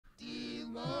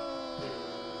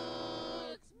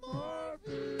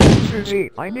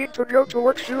Susie, I need to go to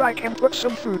work so I can put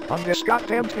some food on this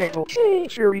goddamn table. Hey,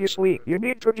 seriously, you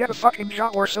need to get a fucking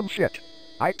job or some shit.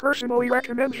 I personally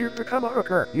recommend you become a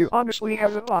hooker. You honestly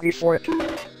have the body for it.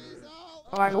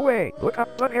 By the way, look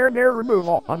up butt hair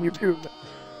removal on YouTube.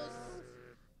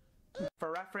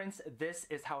 For reference, this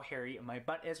is how hairy my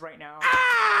butt is right now.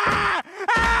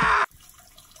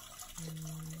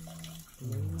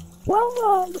 Well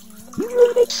done! You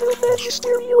really make so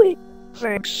magisterially.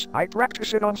 Thanks, I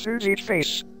practice it on Susie's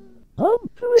face.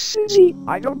 Who is Susie?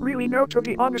 I don't really know, to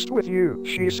be honest with you.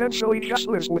 She essentially just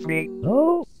lives with me.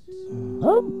 Oh.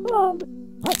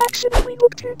 I accidentally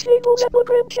booked 2 tables at La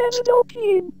Gran Casa del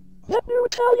Pin, that new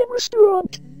Italian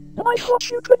restaurant, and I thought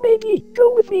you could maybe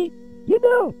go with me. You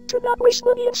know, to not waste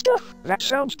money and stuff. That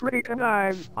sounds pretty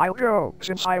connive. I'll go,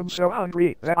 since I am so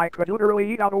hungry that I could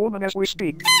literally eat out a woman as we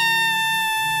speak.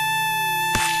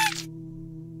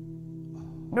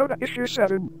 Note issue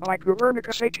 7, like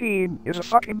Guernica's 18, is a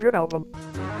fucking good album.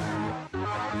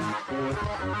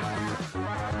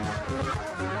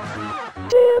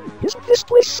 Damn, isn't this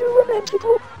place so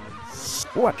romantical?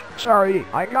 What? Sorry,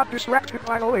 I got distracted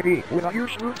by a lady with a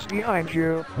huge roots behind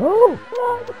you. Oh,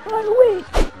 by the way,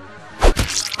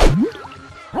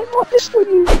 I bought this for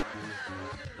you.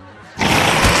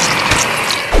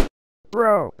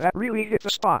 Bro, that really hit the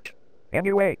spot.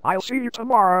 Anyway, I'll see you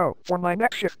tomorrow for my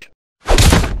next shift.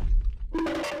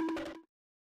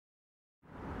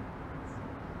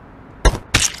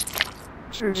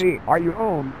 Susie, are you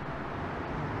home?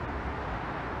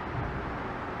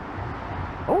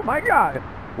 Oh my god!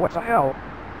 What the hell?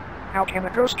 How can a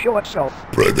ghost kill itself?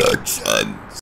 Production.